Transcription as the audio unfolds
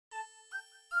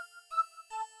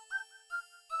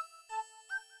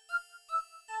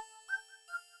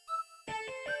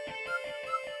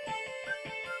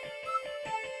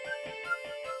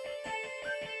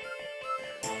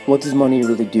What does money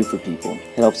really do for people?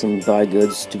 It helps them buy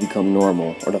goods to become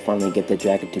normal, or to finally get their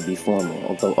jacket to be formal.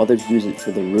 Although others use it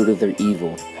for the root of their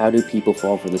evil, how do people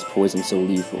fall for this poison so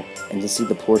lethal? And to see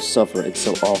the poor suffer, it's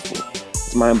so awful.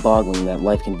 It's mind-boggling that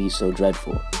life can be so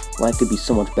dreadful. Life could be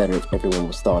so much better if everyone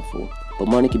was thoughtful. But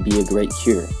money could be a great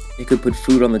cure. It could put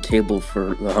food on the table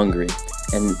for the hungry,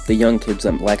 and the young kids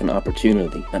that lack an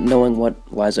opportunity, not knowing what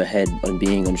lies ahead and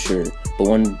being unsure. But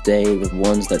one day, the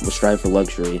ones that will strive for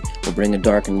luxury will bring a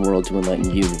darkened world to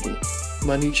enlighten unity.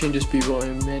 Money changes people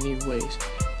in many ways.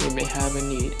 They may have a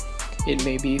need. It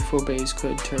may be for base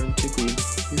could turn to greed.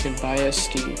 You can buy a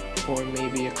steed, or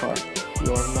maybe a car.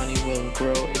 Your money will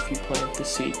grow if you plant the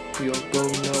seed. You'll go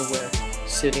nowhere,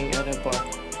 sitting at a bar.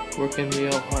 Working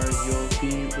real hard, you'll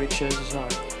be rich as czar.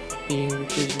 Being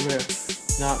rich is rare.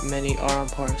 Not many are on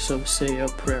par, so say a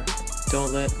prayer.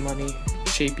 Don't let money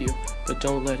shape you, but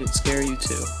don't let it scare you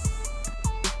too.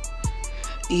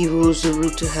 Evil is the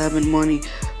root to having money.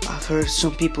 I've heard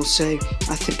some people say,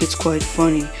 I think it's quite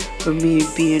funny. For me,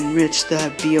 being rich,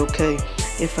 that'd be okay.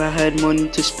 If I had money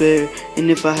to spare,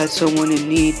 and if I had someone in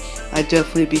need, I'd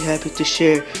definitely be happy to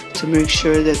share, to make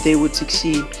sure that they would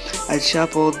succeed. I'd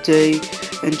shop all day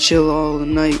and chill all the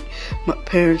night. My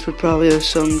parents would probably have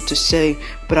something to say,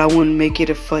 but I wouldn't make it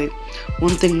a fight.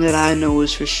 One thing that I know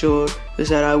is for sure, is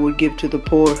that I would give to the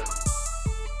poor.